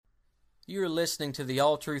You are listening to the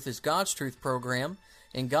All Truth is God's Truth program.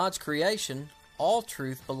 In God's creation, all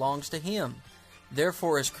truth belongs to Him.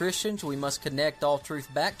 Therefore, as Christians, we must connect all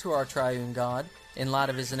truth back to our triune God in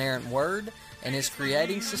light of His inerrant Word and His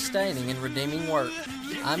creating, sustaining, and redeeming work.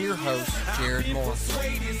 I'm your host, Jared Moore. I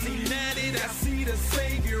see the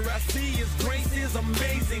Savior, I see His grace is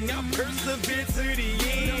amazing. I persevere to the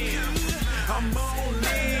end. I'm on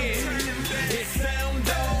it. It sound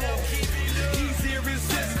off. He's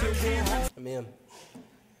irresistible. Amen.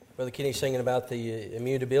 Brother Kenny's singing about the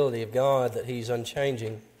immutability of God, that He's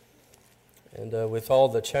unchanging. And with all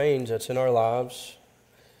the change that's in our lives,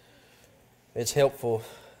 it's helpful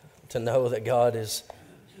to know that God is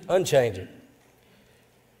unchanging.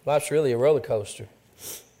 Life's really a roller coaster.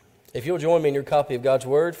 If you'll join me in your copy of God's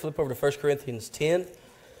Word, flip over to 1 Corinthians 10.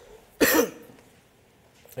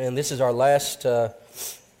 And this is our last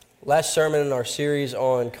sermon in our series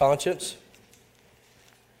on conscience.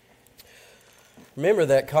 Remember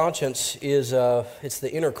that conscience is it's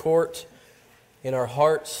the inner court in our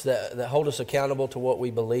hearts that hold us accountable to what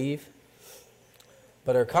we believe.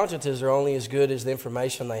 But our consciences are only as good as the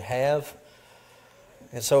information they have.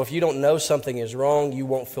 And so if you don't know something is wrong, you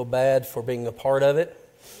won't feel bad for being a part of it.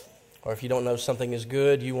 Or if you don't know something is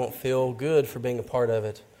good, you won't feel good for being a part of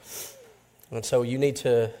it. And so you need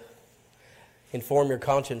to inform your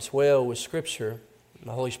conscience well with Scripture.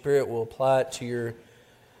 The Holy Spirit will apply it to your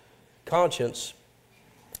conscience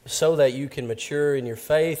so that you can mature in your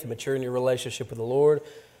faith and mature in your relationship with the Lord.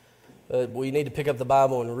 We need to pick up the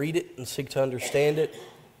Bible and read it and seek to understand it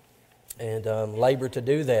and labor to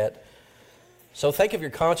do that. So think of your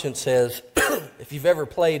conscience as if you've ever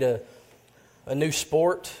played a new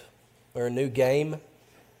sport or a new game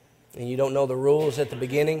and you don't know the rules at the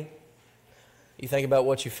beginning. You think about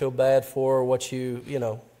what you feel bad for, what you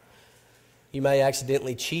may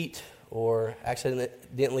accidentally cheat or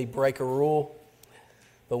accidentally break a rule.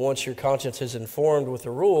 But once your conscience is informed with the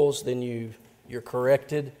rules, then you're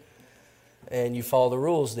corrected and you follow the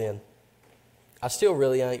rules then. I still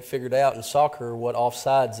really ain't figured out in soccer what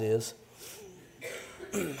offsides is.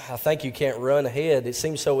 I think you can't run ahead. It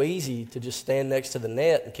seems so easy to just stand next to the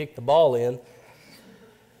net and kick the ball in.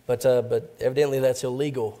 But evidently that's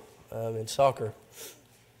illegal in soccer.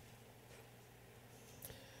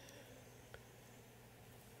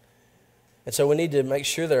 And so we need to make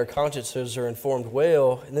sure that our consciences are informed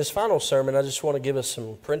well. In this final sermon, I just want to give us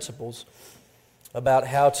some principles about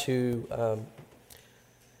how to,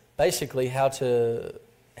 basically how to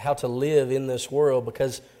live in this world,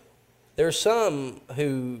 because there are some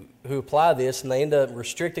who apply this and they end up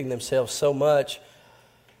restricting themselves so much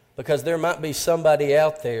because there might be somebody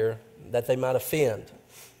out there that they might offend.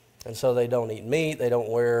 And so they don't eat meat, they don't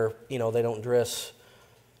wear, they don't dress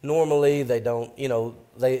normally, they don't,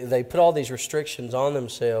 they put all these restrictions on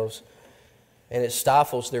themselves and it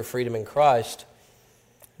stifles their freedom in Christ.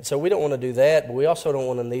 And so we don't want to do that, but we also don't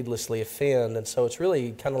want to needlessly offend. And so it's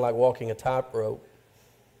really kind of like walking a tightrope.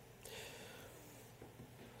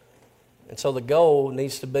 And so the goal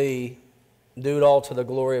needs to be do it all to the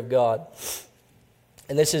glory of God.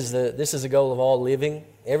 And this is the goal of all living.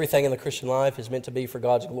 Everything in the Christian life is meant to be for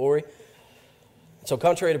God's glory. So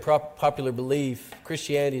contrary to popular belief,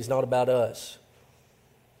 Christianity is not about us.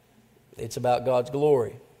 It's about God's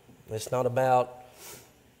glory. It's not about,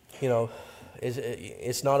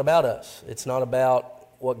 it's not about us. It's not about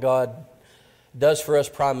what God does for us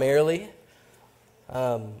primarily.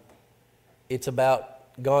 It's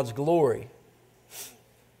about God's glory.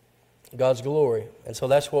 God's glory. And so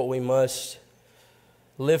that's what we must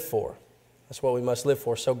live for. That's what we must live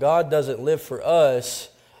for. So God doesn't live for us.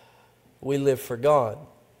 We live for God.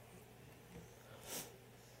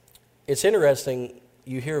 It's interesting,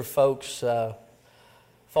 you hear folks,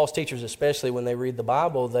 false teachers especially, when they read the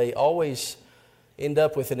Bible, they always end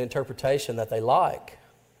up with an interpretation that they like,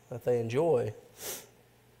 that they enjoy.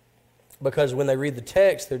 Because when they read the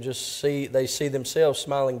text, they see themselves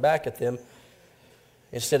smiling back at them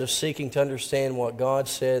instead of seeking to understand what God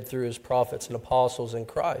said through His prophets and apostles in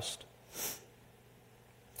Christ.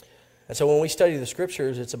 And so when we study the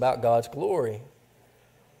Scriptures, it's about God's glory.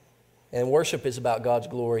 And worship is about God's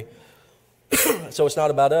glory. So it's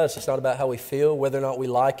not about us. It's not about how we feel, whether or not we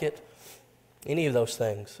like it, any of those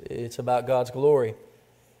things. It's about God's glory.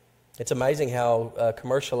 It's amazing how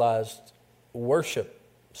commercialized worship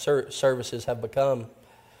services have become,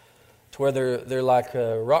 to where they're like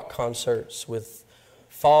rock concerts with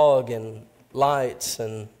fog and lights,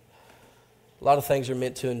 and a lot of things are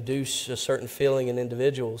meant to induce a certain feeling in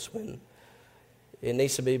individuals when it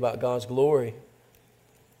needs to be about God's glory.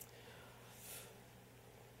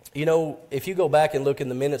 If you go back and look in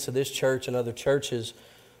the minutes of this church and other churches,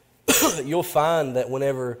 you'll find that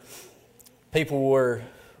whenever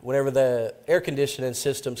the air conditioning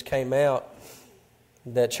systems came out,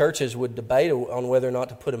 that churches would debate on whether or not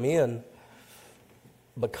to put them in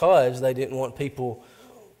because they didn't want people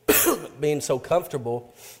being so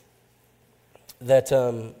comfortable that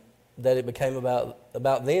it became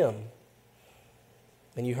about them.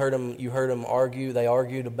 And you heard them argue. They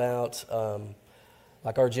argued about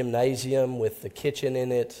like our gymnasium with the kitchen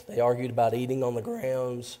in it. They argued about eating on the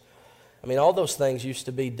grounds. I mean, all those things used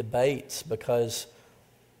to be debates because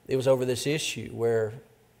it was over this issue where,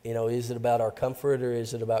 is it about our comfort or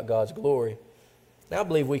is it about God's glory? Now I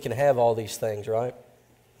believe we can have all these things, right?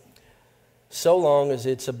 So long as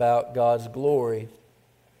it's about God's glory.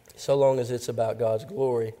 So long as it's about God's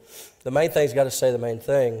glory. The main thing's got to say the main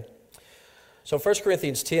thing. So 1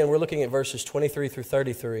 Corinthians 10, we're looking at verses 23 through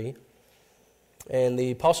 33. And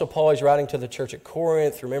the Apostle Paul is writing to the church at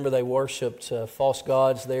Corinth. Remember, they worshipped false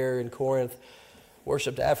gods there in Corinth,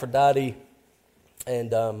 worshipped Aphrodite.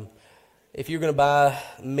 And if you're going to buy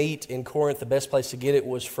meat in Corinth, the best place to get it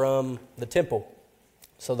was from the temple.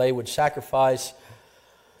 So they would sacrifice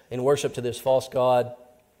and worship to this false god.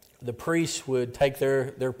 The priests would take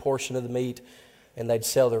their portion of the meat and they'd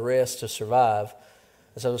sell the rest to survive.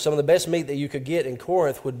 And so some of the best meat that you could get in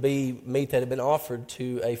Corinth would be meat that had been offered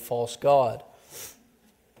to a false god.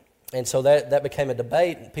 And so that became a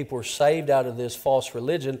debate. People were saved out of this false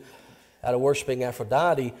religion, out of worshiping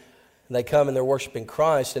Aphrodite. And they come and they're worshiping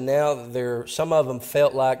Christ. And now some of them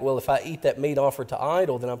felt like, well, if I eat that meat offered to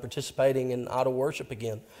idol, then I'm participating in idol worship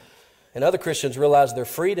again. And other Christians realized their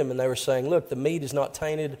freedom, and they were saying, look, the meat is not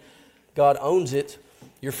tainted. God owns it.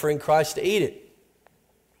 You're free in Christ to eat it.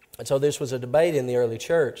 And so this was a debate in the early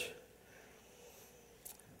church.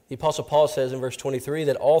 The Apostle Paul says in verse 23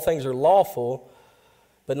 that all things are lawful,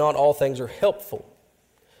 but not all things are helpful.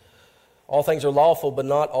 All things are lawful, but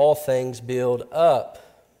not all things build up.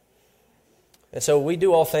 And so we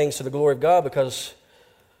do all things to the glory of God because,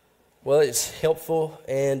 well, it's helpful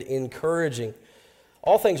and encouraging.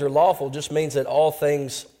 All things are lawful just means that all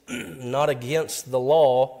things not against the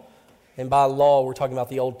law, and by law we're talking about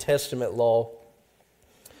the Old Testament law.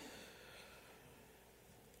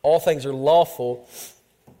 All things are lawful.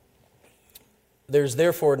 There's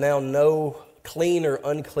therefore now no clean or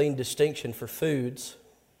unclean distinction for foods.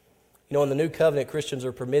 In the New Covenant, Christians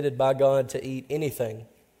are permitted by God to eat anything.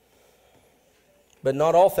 But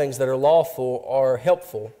not all things that are lawful are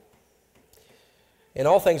helpful. And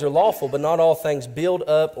all things are lawful, but not all things build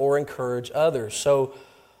up or encourage others. So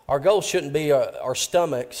our goal shouldn't be our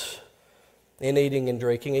stomachs in eating and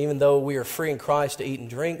drinking. Even though we are free in Christ to eat and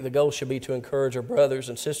drink, the goal should be to encourage our brothers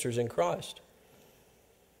and sisters in Christ.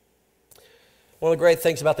 One of the great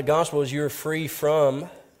things about the gospel is you're free from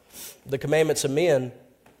the commandments of men,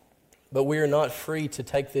 but we are not free to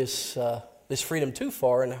take this freedom too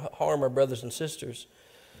far and harm our brothers and sisters.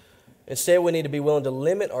 Instead, we need to be willing to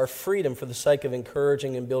limit our freedom for the sake of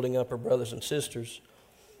encouraging and building up our brothers and sisters.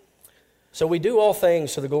 So we do all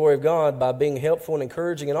things to the glory of God by being helpful and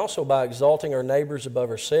encouraging, and also by exalting our neighbors above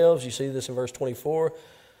ourselves. You see this in verse 24.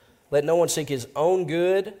 Let no one seek his own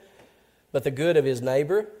good, but the good of his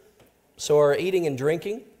neighbor. So our eating and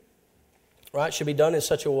drinking, right, should be done in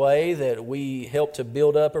such a way that we help to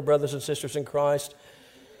build up our brothers and sisters in Christ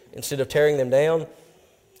instead of tearing them down.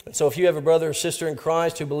 And so if you have a brother or sister in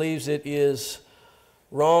Christ who believes it is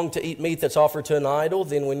wrong to eat meat that's offered to an idol,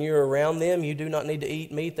 then when you're around them, you do not need to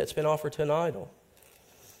eat meat that's been offered to an idol.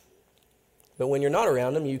 But when you're not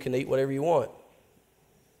around them, you can eat whatever you want.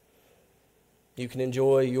 You can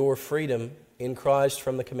enjoy your freedom in Christ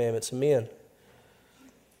from the commandments of men.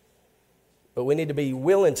 But we need to be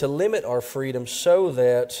willing to limit our freedom so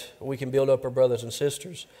that we can build up our brothers and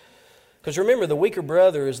sisters. Because remember, the weaker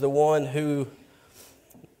brother is the one who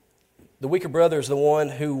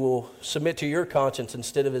will submit to your conscience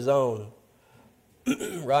instead of his own.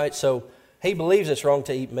 Right? So he believes it's wrong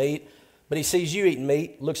to eat meat, but he sees you eating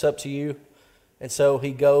meat, looks up to you, and so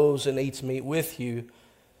he goes and eats meat with you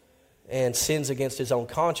and sins against his own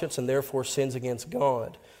conscience and therefore sins against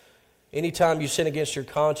God. Anytime you sin against your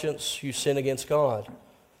conscience, you sin against God.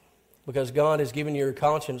 Because God has given you your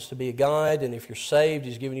conscience to be a guide, and if you're saved,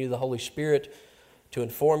 He's given you the Holy Spirit to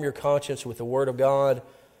inform your conscience with the Word of God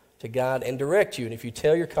to guide and direct you. And if you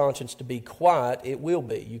tell your conscience to be quiet, it will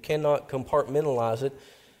be. You cannot compartmentalize it.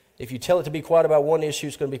 If you tell it to be quiet about one issue,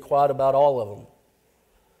 it's going to be quiet about all of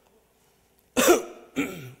them.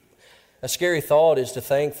 A scary thought is to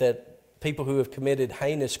think that people who have committed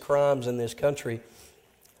heinous crimes in this country,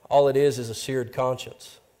 all it is a seared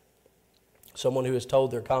conscience. Someone who has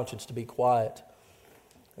told their conscience to be quiet,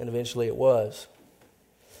 and eventually it was.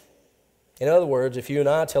 In other words, if you and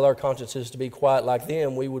I tell our consciences to be quiet like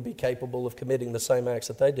them, we would be capable of committing the same acts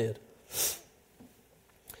that they did.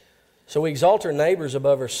 So we exalt our neighbors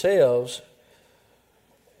above ourselves.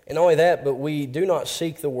 And not only that, but we do not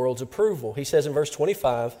seek the world's approval. He says in verse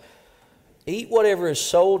 25, eat whatever is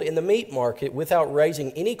sold in the meat market without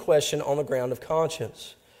raising any question on the ground of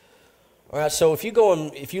conscience. All right, so if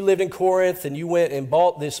you lived in Corinth and you went and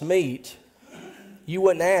bought this meat, you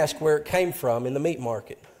wouldn't ask where it came from in the meat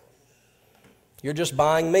market. You're just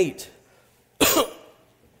buying meat.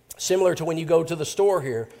 Similar to when you go to the store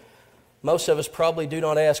here, most of us probably do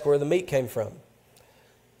not ask where the meat came from.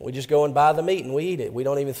 We just go and buy the meat and we eat it. We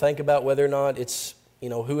don't even think about whether or not it's,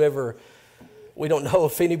 whoever. We don't know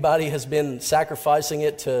if anybody has been sacrificing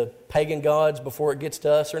it to pagan gods before it gets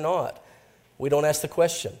to us or not. We don't ask the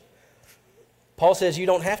question. Paul says you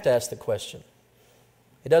don't have to ask the question.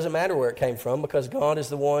 It doesn't matter where it came from because God is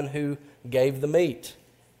the one who gave the meat.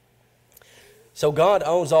 So God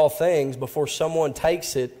owns all things before someone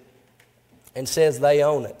takes it and says they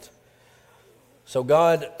own it. So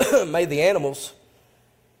God made the animals,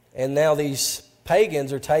 and now these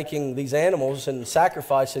pagans are taking these animals and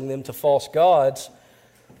sacrificing them to false gods.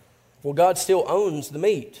 Well, God still owns the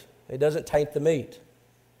meat. It doesn't taint the meat.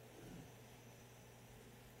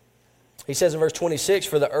 He says in verse 26,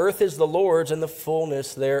 for the earth is the Lord's and the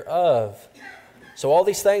fullness thereof. So all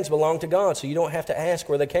these things belong to God, so you don't have to ask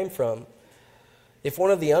where they came from. If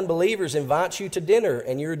one of the unbelievers invites you to dinner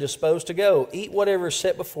and you're disposed to go, eat whatever is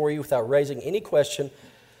set before you without raising any question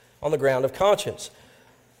on the ground of conscience.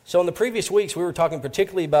 So in the previous weeks, we were talking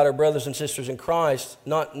particularly about our brothers and sisters in Christ,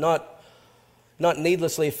 not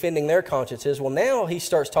needlessly offending their consciences. Well, now he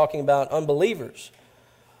starts talking about unbelievers.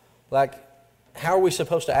 Like, how are we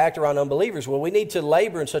supposed to act around unbelievers? Well, we need to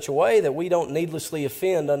labor in such a way that we don't needlessly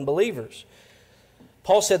offend unbelievers.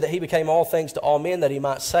 Paul said that he became all things to all men that he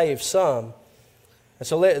might save some. And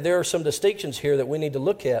so there are some distinctions here that we need to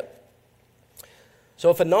look at. So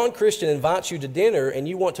if a non-Christian invites you to dinner and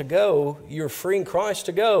you want to go, you're free in Christ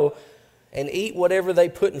to go and eat whatever they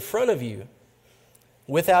put in front of you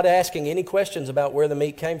without asking any questions about where the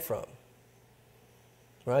meat came from.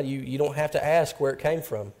 Right? You don't have to ask where it came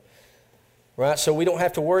from. Right? So we don't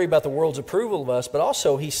have to worry about the world's approval of us, but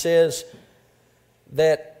also he says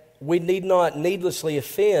that we need not needlessly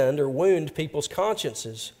offend or wound people's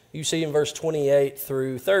consciences. You see in verse 28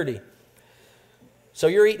 through 30. So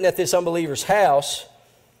you're eating at this unbeliever's house,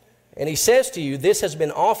 and he says to you, this has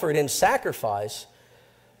been offered in sacrifice.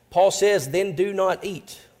 Paul says, then do not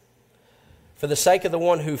eat, for the sake of the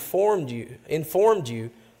one who informed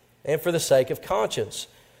you, and for the sake of conscience.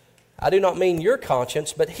 I do not mean your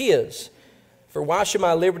conscience, but his. For why should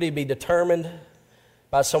my liberty be determined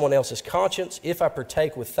by someone else's conscience? If I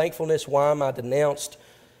partake with thankfulness, why am I denounced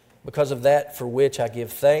because of that for which I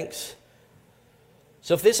give thanks?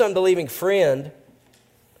 So if this unbelieving friend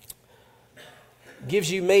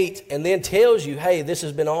gives you meat and then tells you, hey, this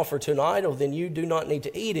has been offered to an idol, then you do not need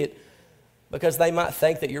to eat it because they might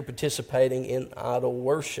think that you're participating in idol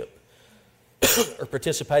worship or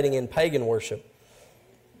participating in pagan worship.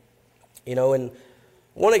 And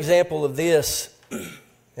one example of this,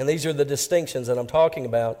 and these are the distinctions that I'm talking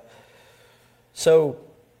about. So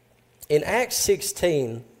in Acts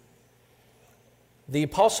 16, the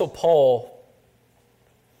Apostle Paul,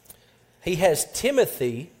 he has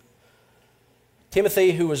Timothy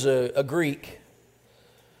who was a Greek.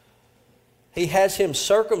 He has him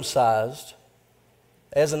circumcised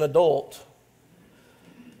as an adult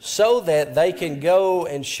so that they can go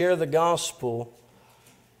and share the gospel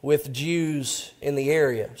with Jews in the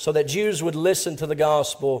area. So that Jews would listen to the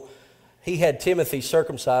gospel, he had Timothy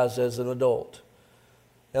circumcised as an adult.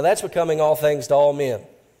 Now that's becoming all things to all men.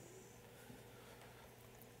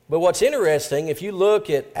 But what's interesting, if you look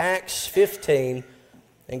at Acts 15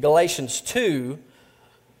 and Galatians 2,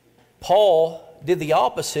 Paul did the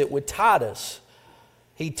opposite with Titus.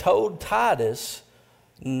 He told Titus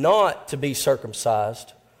not to be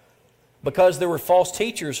circumcised because there were false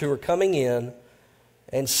teachers who were coming in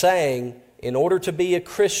and saying, in order to be a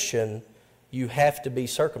Christian, you have to be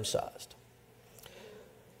circumcised.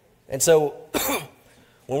 And so,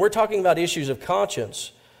 when we're talking about issues of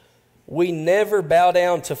conscience, we never bow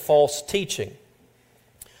down to false teaching.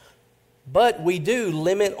 But we do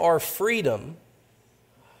limit our freedom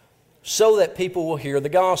so that people will hear the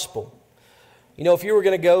gospel. If you were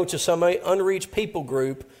going to go to some unreached people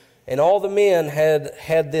group and all the men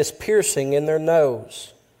had this piercing in their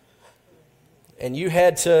nose, and you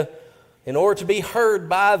had to, in order to be heard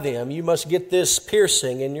by them, you must get this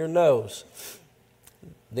piercing in your nose,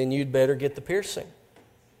 then you'd better get the piercing.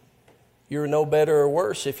 You're no better or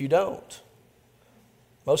worse if you don't.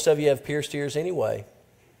 Most of you have pierced ears anyway.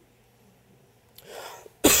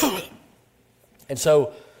 And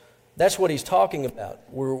so that's what he's talking about.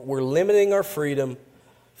 We're limiting our freedom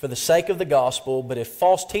for the sake of the gospel, but if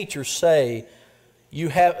false teachers say,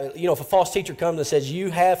 if a false teacher comes and says, you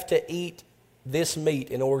have to eat this meat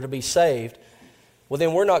in order to be saved, well,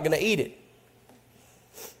 then we're not going to eat it.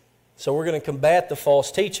 So we're going to combat the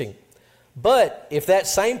false teaching. But if that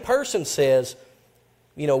same person says,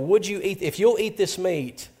 would you eat, if you'll eat this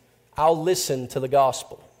meat, I'll listen to the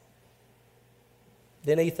gospel,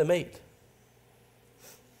 then eat the meat.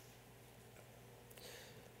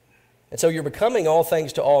 And so you're becoming all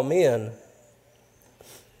things to all men,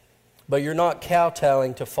 but you're not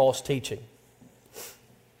kowtowing to false teaching.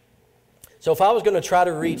 So if I was going to try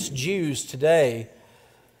to reach Jews today,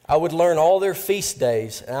 I would learn all their feast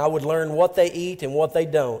days, and I would learn what they eat and what they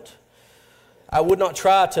don't. I would not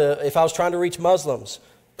try to, if I was trying to reach Muslims,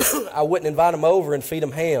 I wouldn't invite them over and feed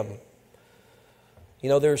them ham.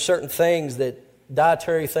 There are certain things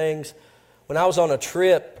dietary things. When I was on a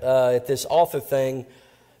trip at this author thing,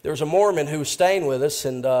 there was a Mormon who was staying with us,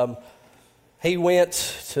 and he went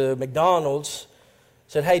to McDonald's,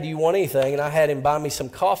 said, hey, do you want anything? And I had him buy me some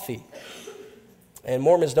coffee. And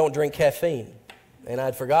Mormons don't drink caffeine. And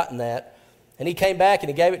I'd forgotten that. And he came back and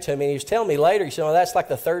he gave it to me. And he was telling me later, he said, that's like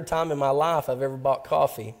the third time in my life I've ever bought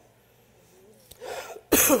coffee.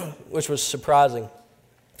 Which was surprising.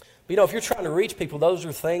 But if you're trying to reach people, those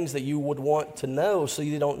are things that you would want to know so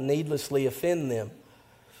you don't needlessly offend them.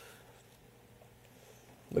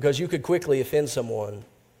 Because you could quickly offend someone.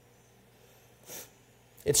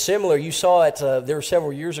 It's similar. You saw it, there were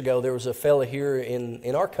several years ago, there was a fella here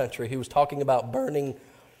in our country who was talking about burning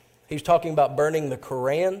the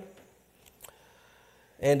Quran.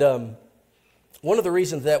 And one of the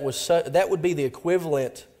reasons that would be the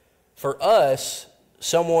equivalent for us,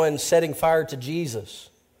 someone setting fire to Jesus.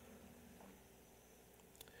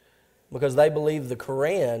 Because they believe the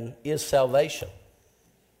Quran is salvation.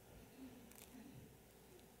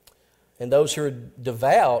 And those who are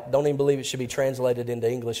devout don't even believe it should be translated into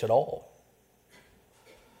English at all.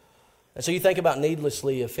 And so you think about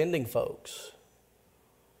needlessly offending folks.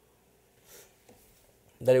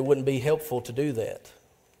 That it wouldn't be helpful to do that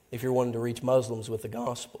if you're wanting to reach Muslims with the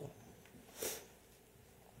gospel.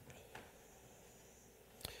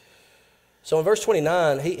 So in verse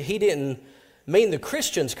 29, he didn't mean the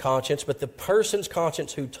Christian's conscience, but the person's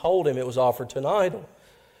conscience who told him it was offered to an idol.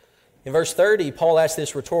 In verse 30, Paul asks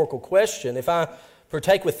this rhetorical question, if I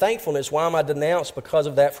partake with thankfulness, why am I denounced because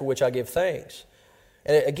of that for which I give thanks?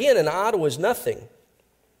 And again, an idol is nothing.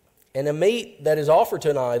 And a meat that is offered to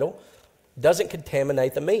an idol doesn't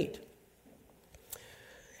contaminate the meat.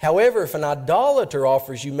 However, if an idolater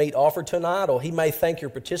offers you meat offered to an idol, he may think you're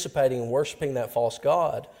participating in worshiping that false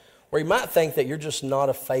god, or he might think that you're just not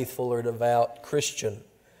a faithful or devout Christian.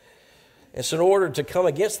 And so in order to come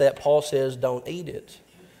against that, Paul says, don't eat it.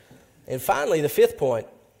 And finally, the fifth point,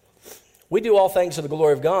 we do all things to the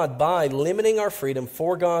glory of God by limiting our freedom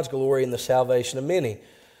for God's glory and the salvation of many.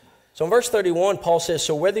 So in verse 31, Paul says,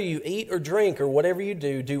 so whether you eat or drink or whatever you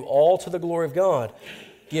do, do all to the glory of God.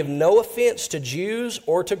 Give no offense to Jews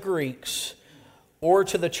or to Greeks or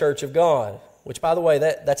to the church of God. Which, by the way,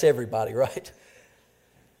 that's everybody, right?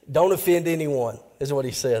 Don't offend anyone, is what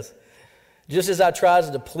he says. Just as I try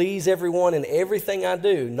to please everyone in everything I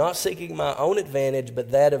do, not seeking my own advantage,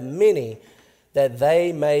 but that of many, that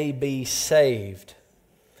they may be saved.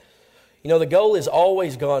 The goal is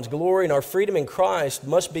always God's glory, and our freedom in Christ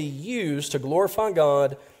must be used to glorify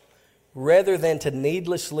God rather than to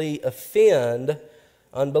needlessly offend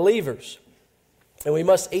unbelievers. And we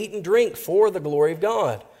must eat and drink for the glory of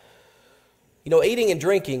God. Eating and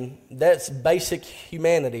drinking, that's basic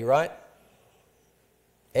humanity, right?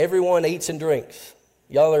 Everyone eats and drinks.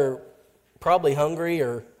 Y'all are probably hungry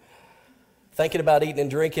or thinking about eating and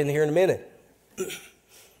drinking here in a minute.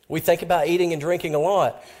 We think about eating and drinking a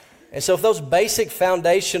lot. And so if those basic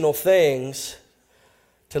foundational things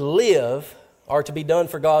to live are to be done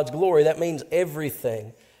for God's glory, that means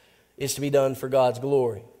everything is to be done for God's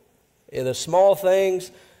glory. The small things,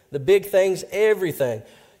 the big things, everything.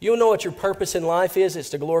 You know what your purpose in life is?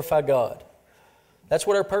 It's to glorify God. That's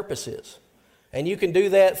what our purpose is. And you can do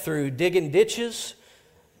that through digging ditches.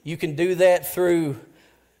 You can do that through,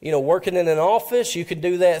 working in an office. You can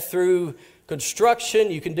do that through construction.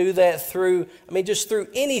 You can do that through, just through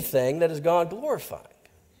anything that is God glorifying.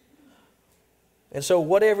 And so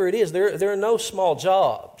whatever it is, there are no small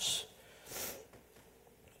jobs.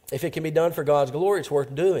 If it can be done for God's glory, it's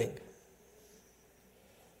worth doing.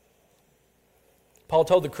 Paul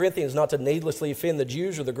told the Corinthians not to needlessly offend the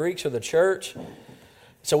Jews or the Greeks or the church.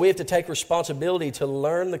 So we have to take responsibility to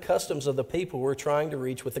learn the customs of the people we're trying to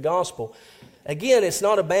reach with the gospel. Again, it's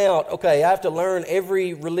not about, okay, I have to learn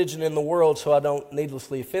every religion in the world so I don't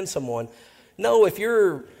needlessly offend someone. No, if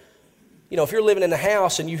you're living in a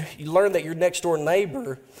house and you learn that your next door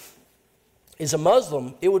neighbor is a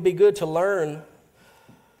Muslim, it would be good to learn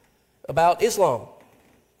about Islam.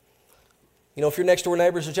 If your next door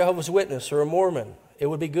neighbor is a Jehovah's Witness or a Mormon, it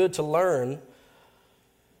would be good to learn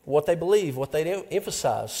what they believe, what they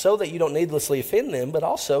emphasize, so that you don't needlessly offend them, but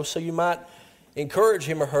also so you might encourage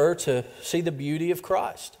him or her to see the beauty of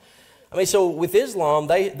Christ. So with Islam,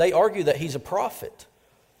 they argue that he's a prophet.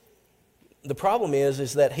 The problem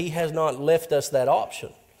is that he has not left us that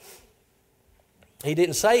option. He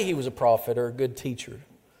didn't say he was a prophet or a good teacher.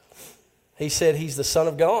 He said he's the Son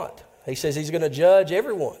of God. He says he's going to judge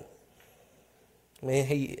everyone.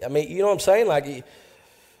 You know what I'm saying?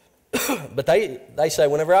 But they say,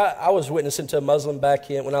 whenever I was witnessing to a Muslim back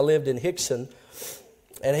when I lived in Hickson,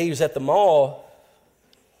 and he was at the mall,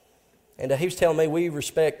 and he was telling me we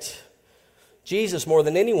respect Jesus more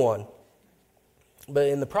than anyone.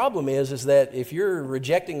 And the problem is that if you're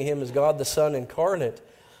rejecting him as God the Son incarnate,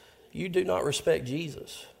 you do not respect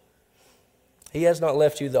Jesus. He has not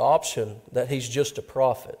left you the option that he's just a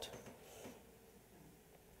prophet.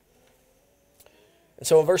 And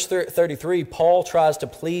so in verse 33, Paul tries to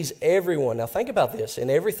please everyone. Now think about this, in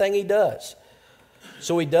everything he does,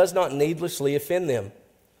 so he does not needlessly offend them.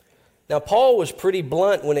 Now Paul was pretty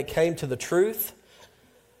blunt when it came to the truth,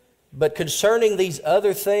 but concerning these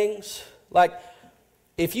other things, like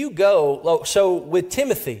if you go, so with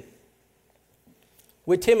Timothy,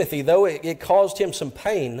 though it caused him some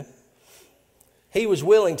pain, he was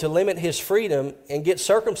willing to limit his freedom and get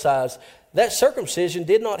circumcised. That circumcision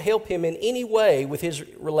did not help him in any way with his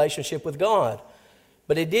relationship with God,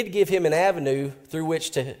 but it did give him an avenue through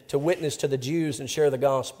which to witness to the Jews and share the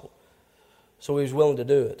gospel. So he was willing to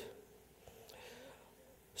do it.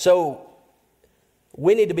 So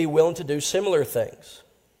we need to be willing to do similar things.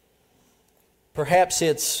 Perhaps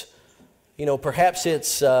it's we have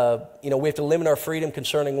to limit our freedom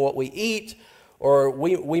concerning what we eat, or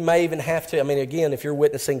we may even have to, again, if you're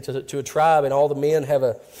witnessing to a tribe and all the men have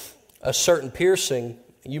a certain piercing,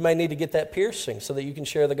 you may need to get that piercing so that you can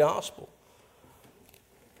share the gospel.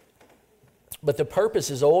 But the purpose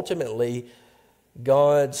is ultimately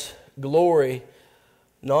God's glory,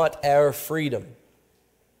 not our freedom.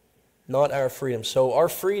 Not our freedom. So our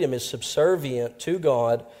freedom is subservient to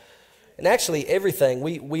God. And actually everything,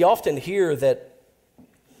 we often hear that,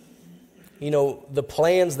 the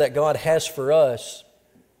plans that God has for us,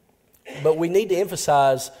 but we need to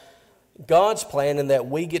emphasize God's plan and that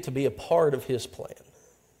we get to be a part of his plan.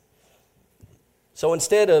 So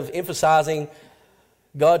instead of emphasizing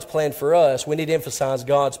God's plan for us, we need to emphasize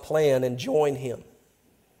God's plan and join him.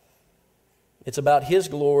 It's about his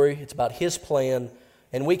glory, it's about his plan,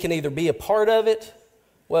 and we can either be a part of it.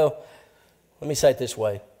 Well, let me say it this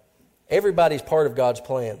way. Everybody's part of God's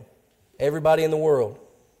plan. Everybody in the world.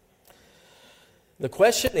 The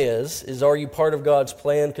question is are you part of God's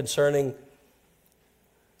plan concerning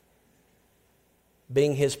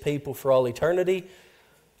being his people for all eternity?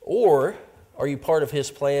 Or are you part of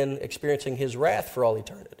his plan experiencing his wrath for all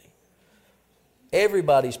eternity?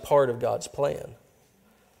 Everybody's part of God's plan.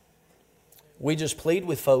 We just plead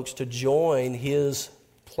with folks to join his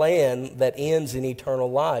plan that ends in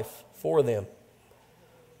eternal life for them.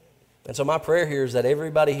 And so my prayer here is that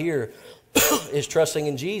everybody here is trusting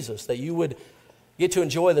in Jesus, that you would get to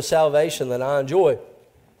enjoy the salvation that I enjoy.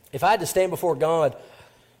 If I had to stand before God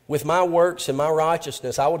with my works and my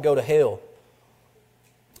righteousness, I would go to hell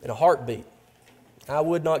in a heartbeat. I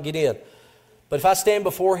would not get in. But if I stand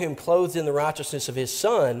before him clothed in the righteousness of his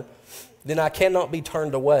Son, then I cannot be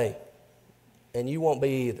turned away. And you won't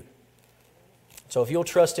be either. So if you'll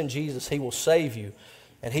trust in Jesus, he will save you.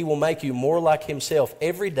 And he will make you more like himself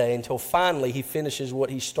every day until finally he finishes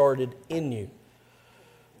what he started in you.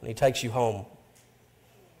 And he takes you home.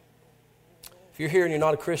 If you're here and you're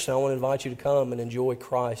not a Christian, I want to invite you to come and enjoy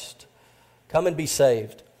Christ. Come and be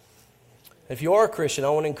saved. If you are a Christian, I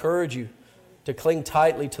want to encourage you to cling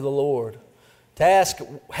tightly to the Lord. To ask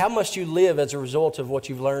how much you live as a result of what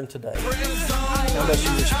you've learned today. How much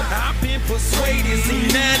you respect. I've been persuaded, see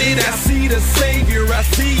now that I see the Savior, I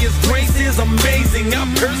see his grace is amazing. I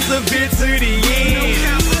persevere to the end.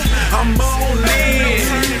 I'm all in.